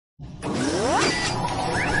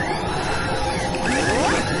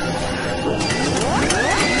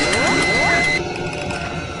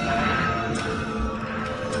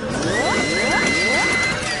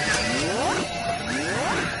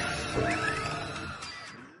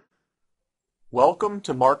Welcome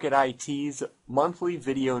to Market IT's monthly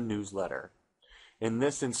video newsletter. In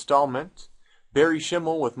this installment, Barry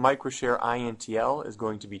Schimmel with Microshare Intl is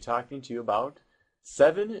going to be talking to you about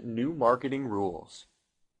 7 new marketing rules.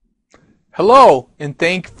 Hello, and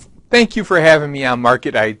thank you for having me on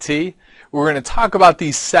Market IT. We're going to talk about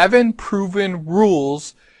these 7 proven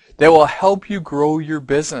rules that will help you grow your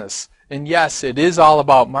business. And yes, it is all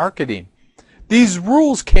about marketing. These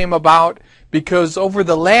rules came about because over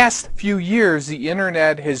the last few years, the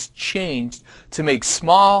internet has changed to make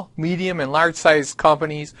small, medium, and large-sized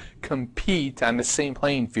companies compete on the same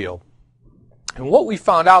playing field. And what we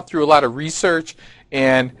found out through a lot of research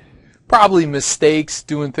and probably mistakes,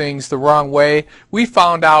 doing things the wrong way, we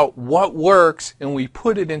found out what works and we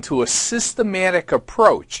put it into a systematic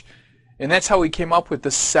approach. And that's how we came up with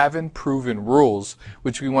the 7 proven rules,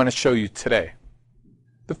 which we want to show you today.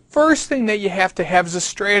 The first thing that you have to have is a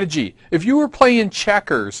strategy. If you were playing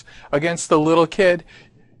checkers against a little kid,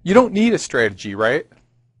 you don't need a strategy, right?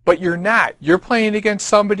 But you're not. You're playing against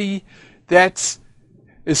somebody that's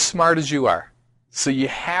as smart as you are. So you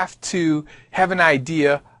have to have an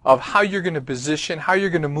idea of how you're going to position, how you're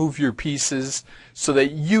going to move your pieces so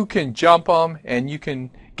that you can jump them and you can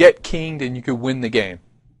get kinged and you can win the game.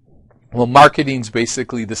 Well, marketing's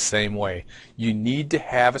basically the same way. You need to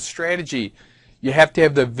have a strategy. You have to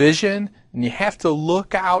have the vision, and you have to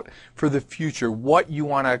look out for the future, what you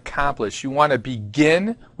want to accomplish. You want to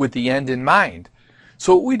begin with the end in mind.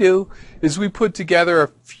 So what we do is we put together a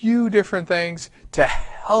few different things to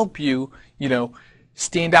help you,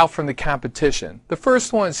 stand out from the competition. The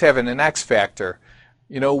first one is having an X factor.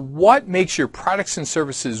 What makes your products and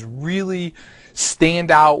services really stand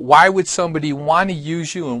out? Why would somebody want to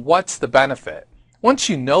use you, and what's the benefit? Once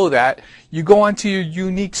you know that, you go on to your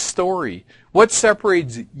unique story. What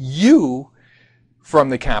separates you from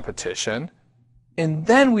the competition? And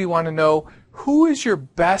then we want to know, who is your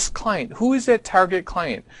best client? Who is that target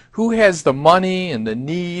client? Who has the money and the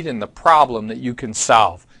need and the problem that you can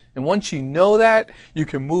solve? And once you know that, you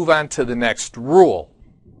can move on to the next rule.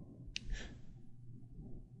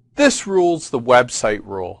 This rule's the website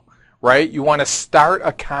rule, right? You want to start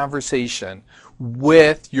a conversation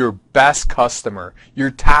with your best customer, your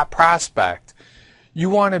top prospect. You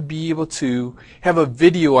want to be able to have a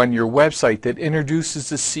video on your website that introduces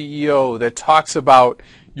the CEO, that talks about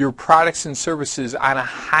your products and services on a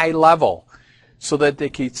high level so that they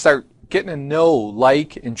can start getting to know,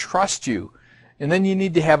 like, and trust you. And then you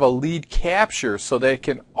need to have a lead capture so they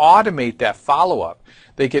can automate that follow-up.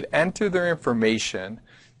 They could enter their information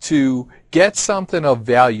to get something of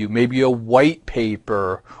value, maybe a white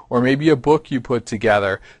paper or maybe a book you put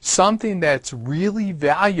together, something that's really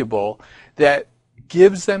valuable that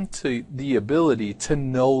gives them the ability to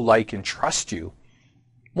know, like, and trust you.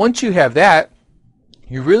 Once you have that,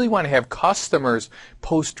 you really want to have customers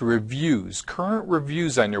post reviews, current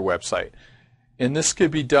reviews on your website. And this could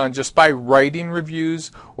be done just by writing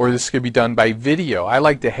reviews, or this could be done by video. I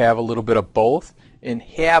like to have a little bit of both and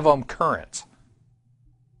have them current.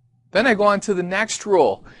 Then I go on to the next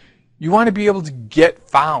rule. You want to be able to get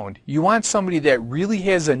found. You want somebody that really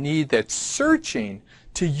has a need, that's searching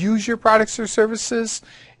to use your products or services,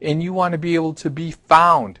 and you want to be able to be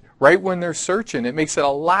found right when they're searching. It makes it a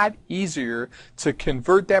lot easier to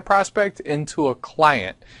convert that prospect into a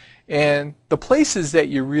client. And the places that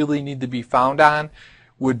you really need to be found on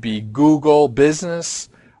would be Google Business,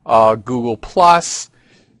 Google+,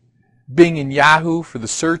 Bing and Yahoo for the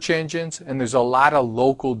search engines, and there's a lot of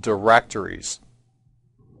local directories.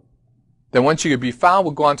 Then once you can be found,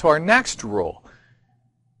 we'll go on to our next rule,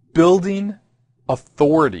 building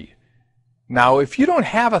authority. Now, if you don't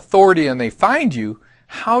have authority and they find you,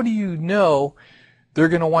 how do you know they're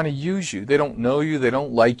going to want to use you? They don't know you, they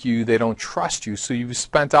don't like you, they don't trust you. So you've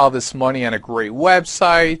spent all this money on a great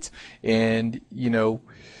website, and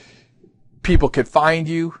people could find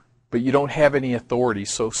you, but you don't have any authority.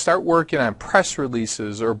 So start working on press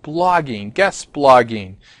releases or blogging, guest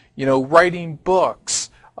blogging, writing books,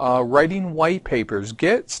 writing white papers.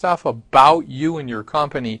 Get stuff about you and your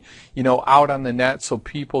company, out on the net so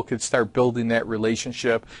people could start building that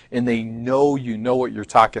relationship and they know you know what you're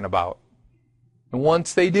talking about. And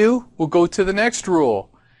once they do, we'll go to the next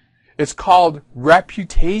rule. It's called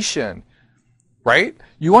reputation, right?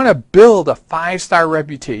 You want to build a 5-star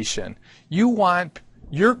reputation. You want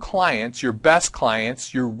your clients, your best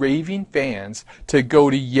clients, your raving fans to go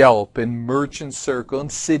to Yelp and Merchant Circle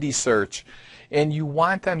and City Search. And you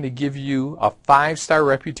want them to give you a 5-star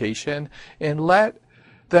reputation and let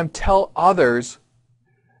them tell others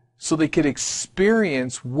so they could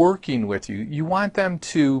experience working with you. You want them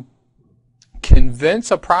to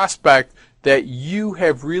convince a prospect that you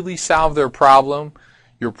have really solved their problem,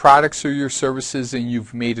 your products or your services, and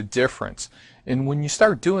you've made a difference. And when you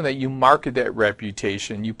start doing that, you market that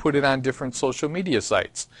reputation. You put it on different social media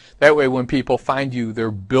sites. That way when people find you,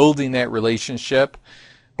 they're building that relationship.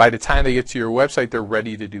 By the time they get to your website, they're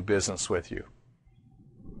ready to do business with you.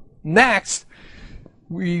 Next,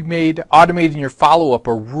 we made automating your follow-up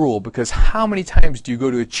a rule, because how many times do you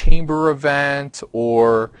go to a chamber event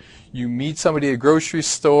or you meet somebody at a grocery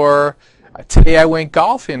store? Today I went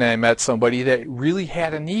golfing and I met somebody that really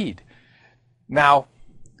had a need. Now,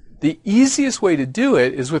 the easiest way to do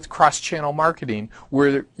it is with cross-channel marketing,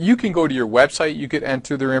 where you can go to your website, you could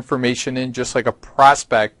enter their information in just like a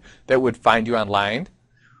prospect that would find you online,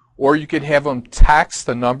 or you could have them text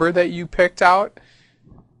the number that you picked out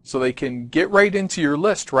so they can get right into your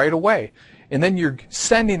list right away. And then you're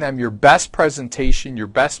sending them your best presentation, your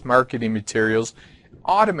best marketing materials,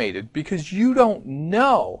 automated, because you don't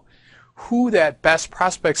know who that best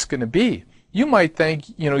prospect's going to be. You might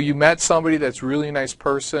think, you met somebody that's a really nice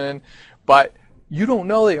person, but you don't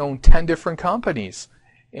know they own 10 different companies.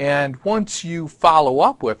 And once you follow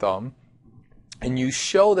up with them and you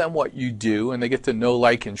show them what you do and they get to know,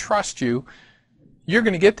 like, and trust you, you're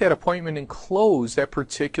going to get that appointment and close that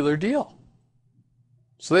particular deal.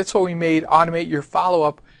 So that's why we made automate your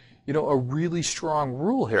follow-up, a really strong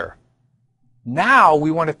rule here. Now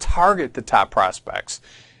we want to target the top prospects,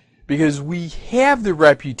 because we have the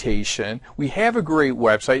reputation, we have a great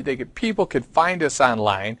website, people could find us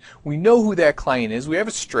online, we know who that client is, we have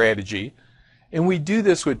a strategy, and we do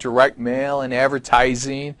this with direct mail and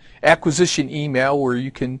advertising, acquisition email, where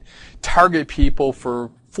you can target people for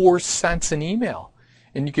 4 cents an email.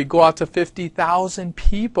 And you could go out to 50,000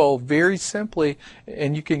 people very simply,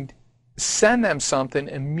 and you can send them something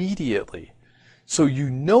immediately. So you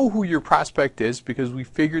know who your prospect is, because we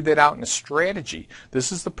figured that out in a strategy.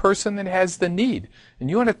 This is the person that has the need. And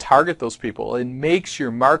you want to target those people. It makes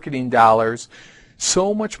your marketing dollars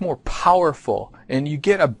so much more powerful, and you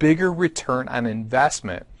get a bigger return on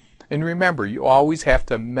investment. And remember, you always have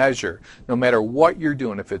to measure, no matter what you're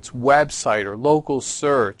doing, if it's website or local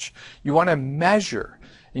search, you want to measure.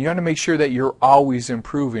 And you want to make sure that you're always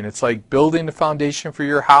improving. It's like building the foundation for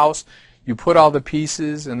your house. You put all the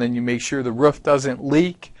pieces, and then you make sure the roof doesn't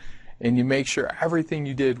leak, and you make sure everything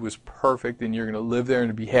you did was perfect, and you're going to live there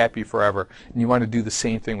and be happy forever. And you want to do the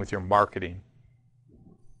same thing with your marketing.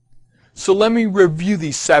 So let me review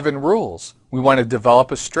these 7 rules. We want to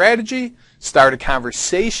develop a strategy, start a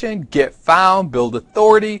conversation, get found, build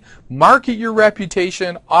authority, market your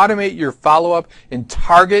reputation, automate your follow-up, and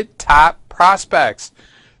target top prospects.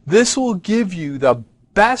 This will give you the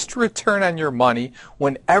best return on your money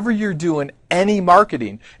whenever you're doing any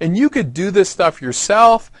marketing. And you could do this stuff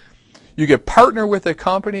yourself. You could partner with a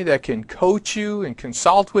company that can coach you and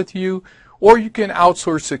consult with you, or you can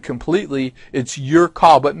outsource it completely. It's your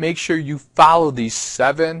call, but make sure you follow these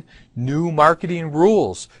 7 new marketing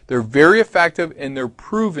rules. They're very effective and they're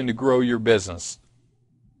proven to grow your business.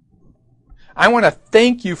 I want to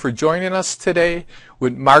thank you for joining us today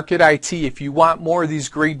with Market IT. If you want more of these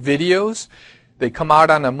great videos, they come out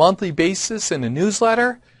on a monthly basis in a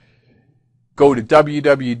newsletter. Go to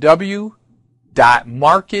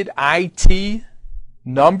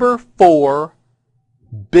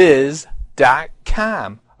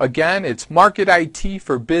www.marketit4biz.com. Again, it's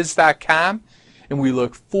marketit4biz.com, and we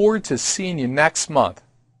look forward to seeing you next month.